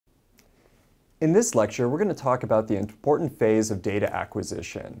In this lecture, we're going to talk about the important phase of data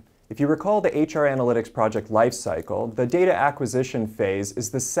acquisition. If you recall the HR Analytics project lifecycle, the data acquisition phase is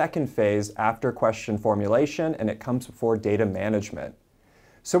the second phase after question formulation, and it comes before data management.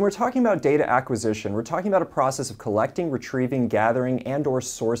 So when we're talking about data acquisition, we're talking about a process of collecting, retrieving, gathering, and/or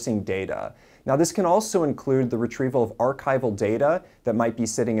sourcing data. Now, this can also include the retrieval of archival data that might be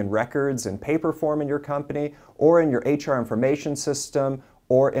sitting in records in paper form in your company, or in your HR information system,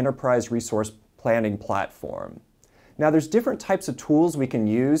 or enterprise resource planning platform. Now, there's different types of tools we can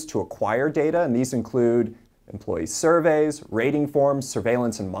use to acquire data, and these include employee surveys, rating forms,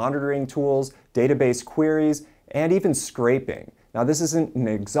 surveillance and monitoring tools, database queries, and even scraping. Now, this isn't an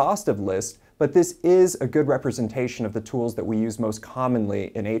exhaustive list, but this is a good representation of the tools that we use most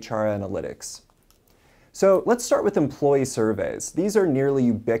commonly in HR analytics. So let's start with employee surveys. These are nearly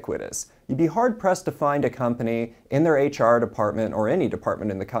ubiquitous. You'd be hard-pressed to find a company in their HR department, or any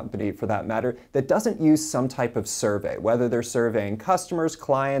department in the company for that matter, that doesn't use some type of survey, whether they're surveying customers,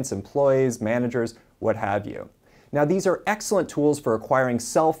 clients, employees, managers, what have you. Now, these are excellent tools for acquiring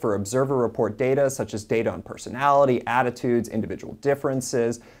self or observer report data, such as data on personality, attitudes, individual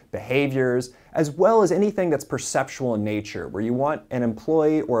differences, behaviors, as well as anything that's perceptual in nature, where you want an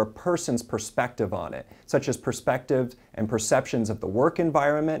employee or a person's perspective on it, such as perspectives and perceptions of the work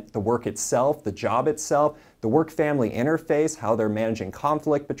environment, the work itself, the job itself, the work-family interface, how they're managing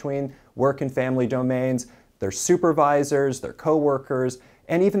conflict between work and family domains, their supervisors, their coworkers,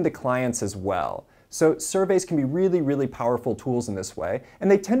 and even the clients as well. So surveys can be really powerful tools in this way,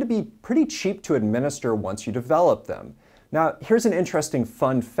 and they tend to be pretty cheap to administer once you develop them. Now, here's an interesting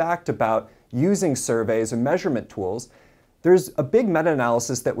fun fact about using surveys and measurement tools. There's a big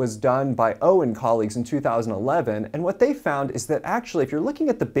meta-analysis that was done by O and colleagues in 2011, and what they found is that actually if you're looking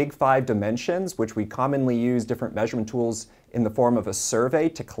at the big 5 dimensions, which we commonly use different measurement tools in the form of a survey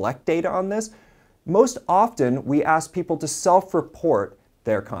to collect data on this, most often we ask people to self-report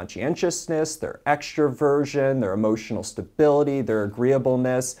their conscientiousness, their extroversion, their emotional stability, their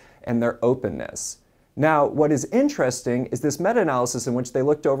agreeableness, and their openness. Now, what is interesting is this meta-analysis in which they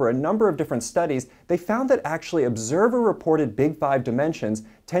looked over a number of different studies. They found that actually observer-reported big 5 dimensions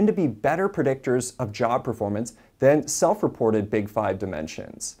tend to be better predictors of job performance than self-reported big 5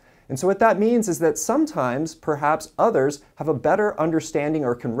 dimensions. And so what that means is that sometimes, perhaps others have a better understanding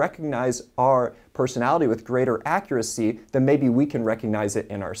or can recognize our personality with greater accuracy than maybe we can recognize it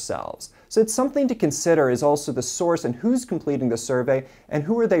in ourselves. So it's something to consider is also the source and who's completing the survey and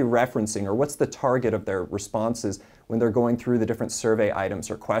who are they referencing, or what's the target of their responses when they're going through the different survey items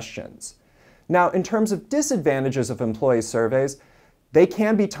or questions. Now, in terms of disadvantages of employee surveys, they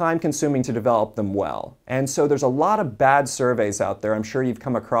can be time-consuming to develop them well. And so there's a lot of bad surveys out there. I'm sure you've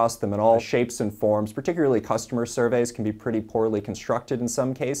come across them in all shapes and forms. Particularly customer surveys can be pretty poorly constructed in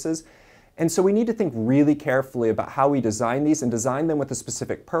some cases. And so we need to think really carefully about how we design these and design them with a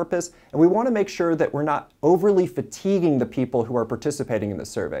specific purpose. And we want to make sure that we're not overly fatiguing the people who are participating in the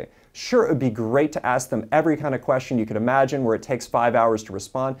survey. Sure, it would be great to ask them every kind of question you could imagine where it takes 5 hours to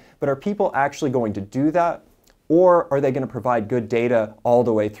respond, but are people actually going to do that? Or are they going to provide good data all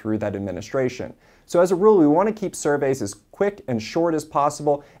the way through that administration? So as a rule, we want to keep surveys as quick and short as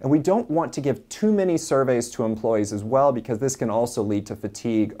possible, and we don't want to give too many surveys to employees as well, because this can also lead to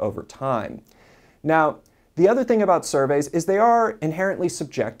fatigue over time. Now, the other thing about surveys is they are inherently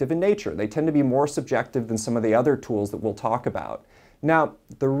subjective in nature. They tend to be more subjective than some of the other tools that we'll talk about. Now,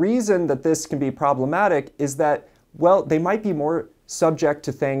 the reason that this can be problematic is that, well, they might be more subject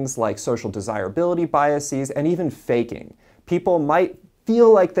to things like social desirability biases and even faking. People might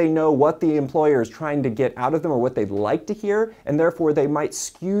feel like they know what the employer is trying to get out of them or what they'd like to hear, and therefore they might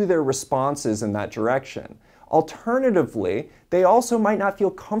skew their responses in that direction. Alternatively, they also might not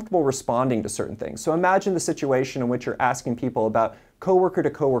feel comfortable responding to certain things. So imagine the situation in which you're asking people about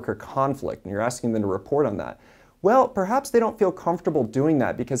coworker-to-coworker conflict, and you're asking them to report on that. Well, perhaps they don't feel comfortable doing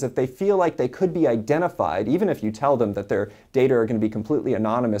that because if they feel like they could be identified, even if you tell them that their data are going to be completely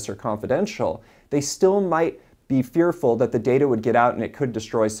anonymous or confidential, they still might be fearful that the data would get out and it could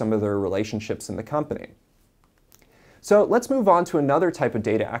destroy some of their relationships in the company. So let's move on to another type of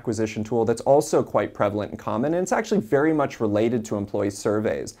data acquisition tool that's also quite prevalent and common, and it's actually very much related to employee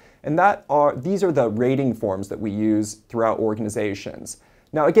surveys. And these are the rating forms that we use throughout organizations.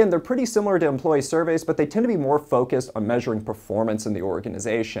 Now again, they're pretty similar to employee surveys, but they tend to be more focused on measuring performance in the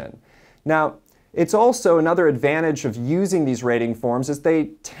organization. Now, it's also another advantage of using these rating forms is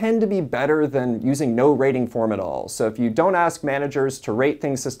they tend to be better than using no rating form at all. So if you don't ask managers to rate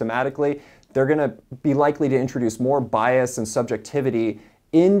things systematically, they're going to be likely to introduce more bias and subjectivity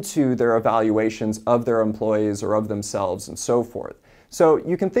into their evaluations of their employees or of themselves and so forth. So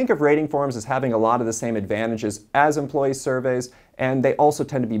you can think of rating forms as having a lot of the same advantages as employee surveys, and they also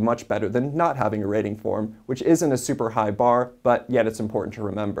tend to be much better than not having a rating form, which isn't a super high bar, but yet it's important to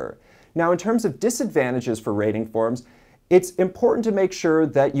remember. Now, in terms of disadvantages for rating forms, it's important to make sure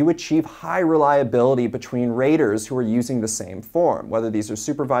that you achieve high reliability between raters who are using the same form, whether these are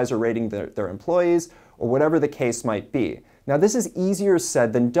supervisor rating their employees or whatever the case might be. Now, this is easier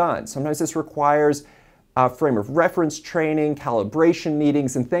said than done. Sometimes this requires a frame of reference training, calibration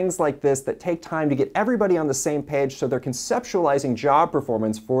meetings, and things like this that take time to get everybody on the same page so they're conceptualizing job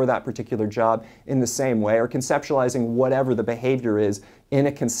performance for that particular job in the same way, or conceptualizing whatever the behavior is in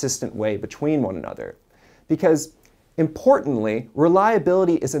a consistent way between one another. Because importantly,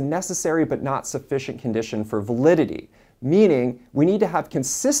 reliability is a necessary but not sufficient condition for validity, meaning we need to have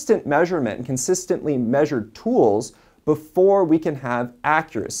consistent measurement and consistently measured tools before we can have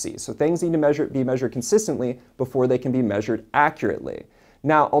accuracy. So things need to be measured consistently before they can be measured accurately.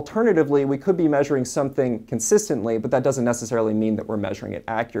 Now, alternatively, we could be measuring something consistently, but that doesn't necessarily mean that we're measuring it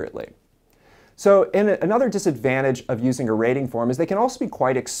accurately. So another disadvantage of using a rating form is they can also be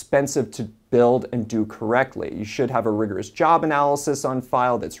quite expensive to build and do correctly. You should have a rigorous job analysis on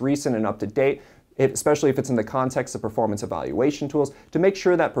file that's recent and up to date, especially if it's in the context of performance evaluation tools, to make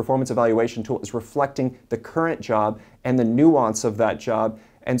sure that performance evaluation tool is reflecting the current job and the nuance of that job,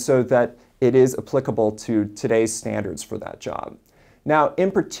 and so that it is applicable to today's standards for that job. Now,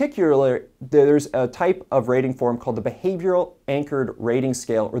 in particular, there's a type of rating form called the Behavioral Anchored Rating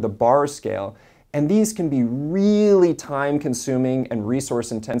Scale, or the BAR scale, and these can be really time-consuming and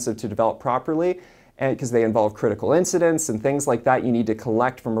resource-intensive to develop properly, because they involve critical incidents and things like that you need to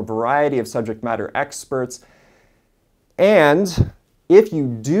collect from a variety of subject matter experts. And if you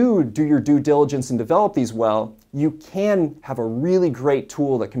do your due diligence and develop these well, you can have a really great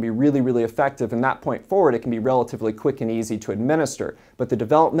tool that can be really, really effective. And that point forward, it can be relatively quick and easy to administer. But the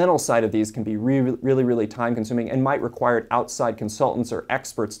developmental side of these can be really, really time-consuming and might require outside consultants or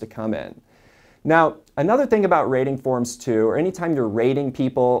experts to come in. Now, another thing about rating forms too, or anytime you're rating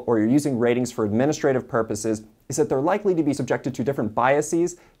people or you're using ratings for administrative purposes, is that they're likely to be subjected to different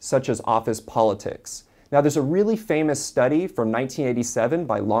biases, such as office politics. Now, there's a really famous study from 1987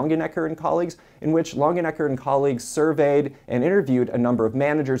 by Longenecker and colleagues, in which Longenecker and colleagues surveyed and interviewed a number of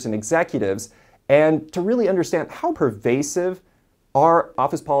managers and executives, and to really understand how pervasive are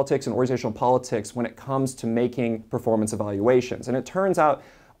office politics and organizational politics when it comes to making performance evaluations. And it turns out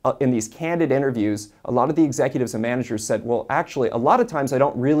in these candid interviews, a lot of the executives and managers said, well, actually, a lot of times I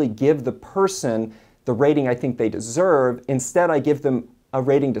don't really give the person the rating I think they deserve. Instead, I give them a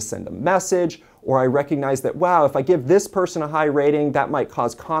rating to send a message, or I recognize that, wow, if I give this person a high rating, that might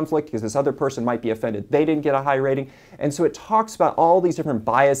cause conflict because this other person might be offended they didn't get a high rating. And so it talks about all these different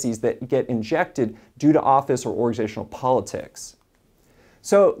biases that get injected due to office or organizational politics.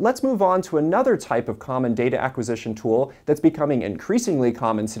 So let's move on to another type of common data acquisition tool that's becoming increasingly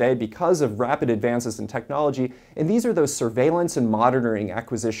common today because of rapid advances in technology, and these are those surveillance and monitoring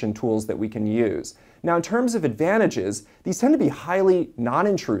acquisition tools that we can use. Now, in terms of advantages, these tend to be highly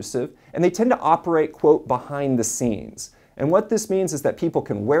non-intrusive, and they tend to operate, quote, behind the scenes. And what this means is that people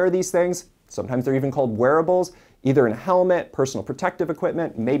can wear these things, sometimes they're even called wearables, either in a helmet, personal protective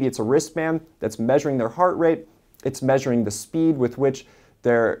equipment, maybe it's a wristband that's measuring their heart rate, it's measuring the speed with which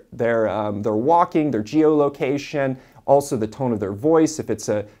they're walking, their geolocation, also the tone of their voice, if it's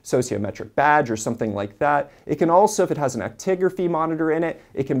a sociometric badge or something like that. It can also, if it has an actigraphy monitor in it,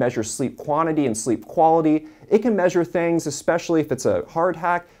 it can measure sleep quantity and sleep quality. It can measure things, especially if it's a hard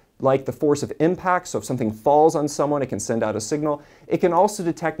hack, like the force of impact. So if something falls on someone, it can send out a signal. It can also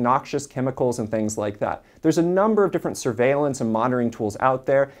detect noxious chemicals and things like that. There's a number of different surveillance and monitoring tools out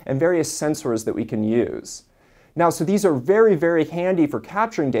there and various sensors that we can use. Now, so these are very, very handy for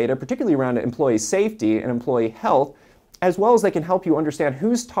capturing data, particularly around employee safety and employee health, as well as they can help you understand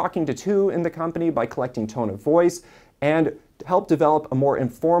who's talking to who in the company by collecting tone of voice, and help develop a more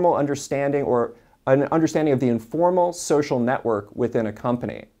informal understanding, or an understanding of the informal social network within a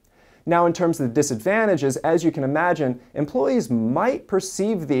company. Now, in terms of the disadvantages, as you can imagine, employees might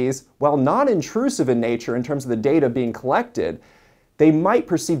perceive these, while not intrusive in nature in terms of the data being collected, they might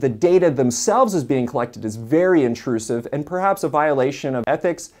perceive the data themselves as being collected as very intrusive and perhaps a violation of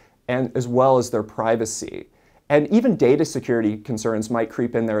ethics and as well as their privacy. And even data security concerns might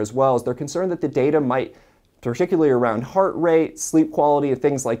creep in there as well, as they're concerned that the data might, particularly around heart rate, sleep quality, and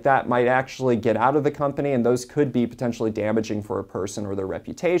things like that, might actually get out of the company, and those could be potentially damaging for a person or their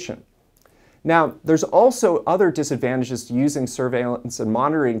reputation. Now, there's also other disadvantages to using surveillance and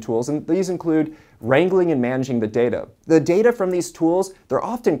monitoring tools, and these include wrangling and managing the data. The data from these tools, they're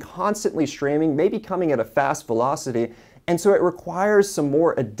often constantly streaming, maybe coming at a fast velocity, And so it requires some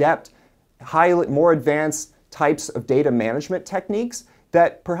more adept, more advanced types of data management techniques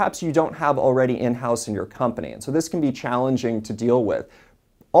that perhaps you don't have already in-house in your company. And so this can be challenging to deal with.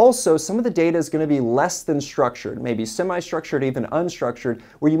 Also, some of the data is going to be less than structured, maybe semi-structured, even unstructured,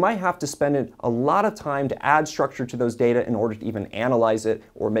 where you might have to spend a lot of time to add structure to those data in order to even analyze it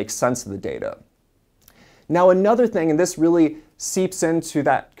or make sense of the data. Now, another thing, and this really seeps into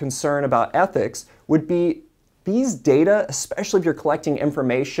that concern about ethics, would be these data, especially if you're collecting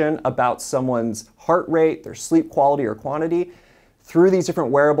information about someone's heart rate, their sleep quality or quantity, through these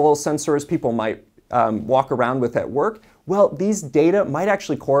different wearable sensors people might walk around with at work, well, these data might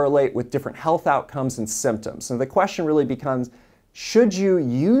actually correlate with different health outcomes and symptoms. So the question really becomes, should you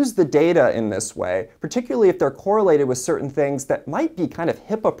use the data in this way, particularly if they're correlated with certain things that might be kind of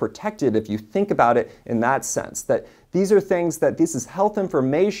HIPAA protected if you think about it in that sense, that these are things that this is health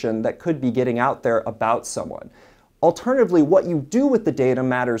information that could be getting out there about someone. Alternatively, what you do with the data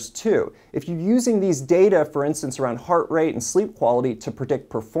matters too. If you're using these data, for instance, around heart rate and sleep quality to predict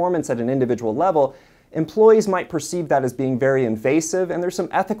performance at an individual level, employees might perceive that as being very invasive, and there's some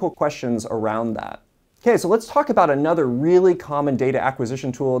ethical questions around that. Okay, so let's talk about another really common data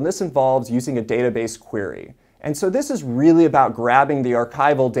acquisition tool, and this involves using a database query. And so this is really about grabbing the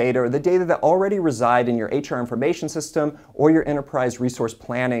archival data or the data that already reside in your HR information system or your enterprise resource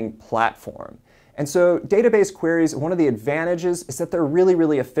planning platform. And so database queries, one of the advantages is that they're really,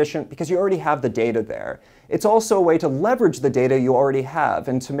 really efficient because you already have the data there. It's also a way to leverage the data you already have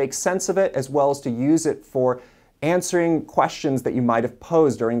and to make sense of it, as well as to use it for answering questions that you might have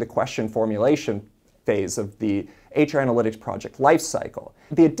posed during the question formulation phase of the HR analytics project lifecycle.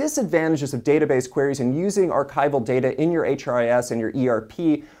 The disadvantages of database queries and using archival data in your HRIS and your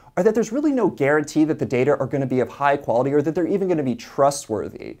ERP are that there's really no guarantee that the data are going to be of high quality or that they're even going to be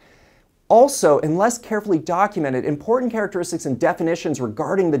trustworthy. Also, unless carefully documented, important characteristics and definitions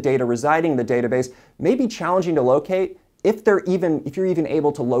regarding the data residing in the database may be challenging to locate if you're even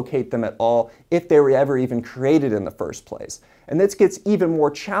able to locate them at all, if they were ever even created in the first place. And this gets even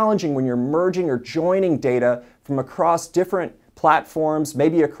more challenging when you're merging or joining data from across different platforms,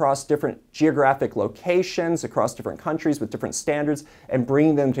 maybe across different geographic locations, across different countries with different standards, and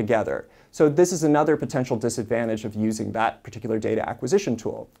bringing them together. So this is another potential disadvantage of using that particular data acquisition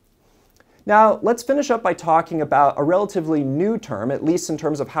tool. Now, let's finish up by talking about a relatively new term, at least in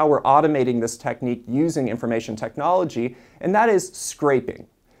terms of how we're automating this technique using information technology, and that is scraping.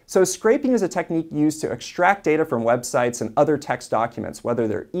 So scraping is a technique used to extract data from websites and other text documents, whether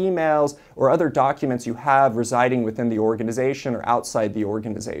they're emails or other documents you have residing within the organization or outside the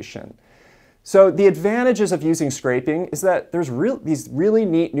organization. So the advantages of using scraping is that there's these really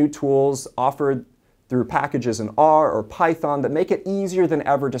neat new tools offered through packages in R or Python that make it easier than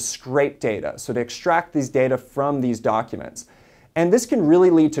ever to scrape data, so to extract these data from these documents. And this can really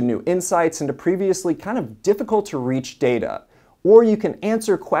lead to new insights into previously kind of difficult to reach data. Or you can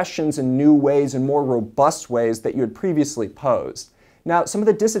answer questions in new ways, in more robust ways that you had previously posed. Now, some of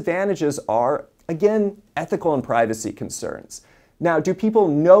the disadvantages are, again, ethical and privacy concerns. Now, do people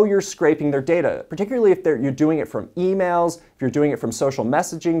know you're scraping their data, particularly if you're doing it from emails, if you're doing it from social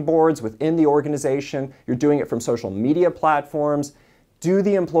messaging boards within the organization, you're doing it from social media platforms? Do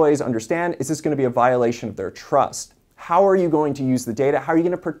the employees understand, is this going to be a violation of their trust? How are you going to use the data? How are you going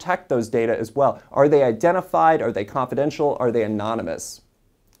to protect those data as well? Are they identified? Are they confidential? Are they anonymous?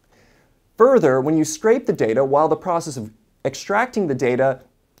 Further, when you scrape the data, while the process of extracting the data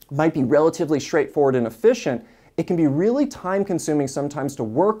might be relatively straightforward and efficient, it can be really time-consuming sometimes to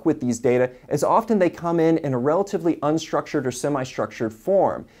work with these data, as often they come in a relatively unstructured or semi-structured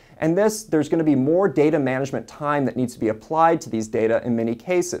form. And there's going to be more data management time that needs to be applied to these data in many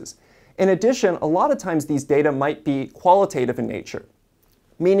cases. In addition, a lot of times these data might be qualitative in nature,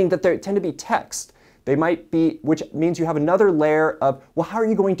 meaning that they tend to be text. They might be, which means you have another layer of, well, how are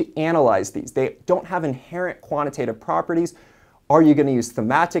you going to analyze these? They don't have inherent quantitative properties. Are you going to use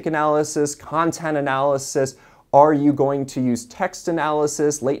thematic analysis, content analysis? Are you going to use text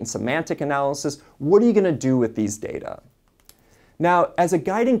analysis, latent semantic analysis? What are you going to do with these data? Now, as a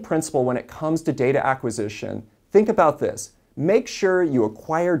guiding principle when it comes to data acquisition, think about this. Make sure you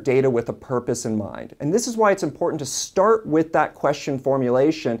acquire data with a purpose in mind. And this is why it's important to start with that question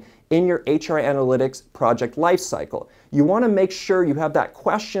formulation in your HR analytics project lifecycle. You want to make sure you have that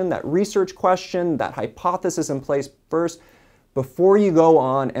question, that research question, that hypothesis in place first before you go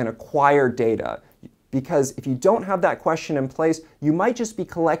on and acquire data. Because if you don't have that question in place, you might just be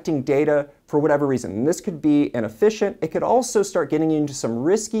collecting data for whatever reason. And this could be inefficient. It could also start getting you into some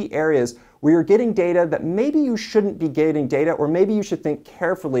risky areas where you're getting data that maybe you shouldn't be getting data, or maybe you should think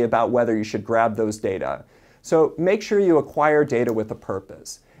carefully about whether you should grab those data. So make sure you acquire data with a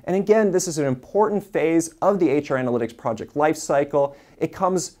purpose. And again, this is an important phase of the HR Analytics project lifecycle. It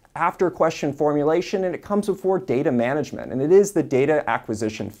comes after question formulation, and it comes before data management, and it is the data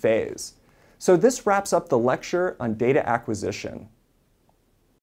acquisition phase. So this wraps up the lecture on data acquisition.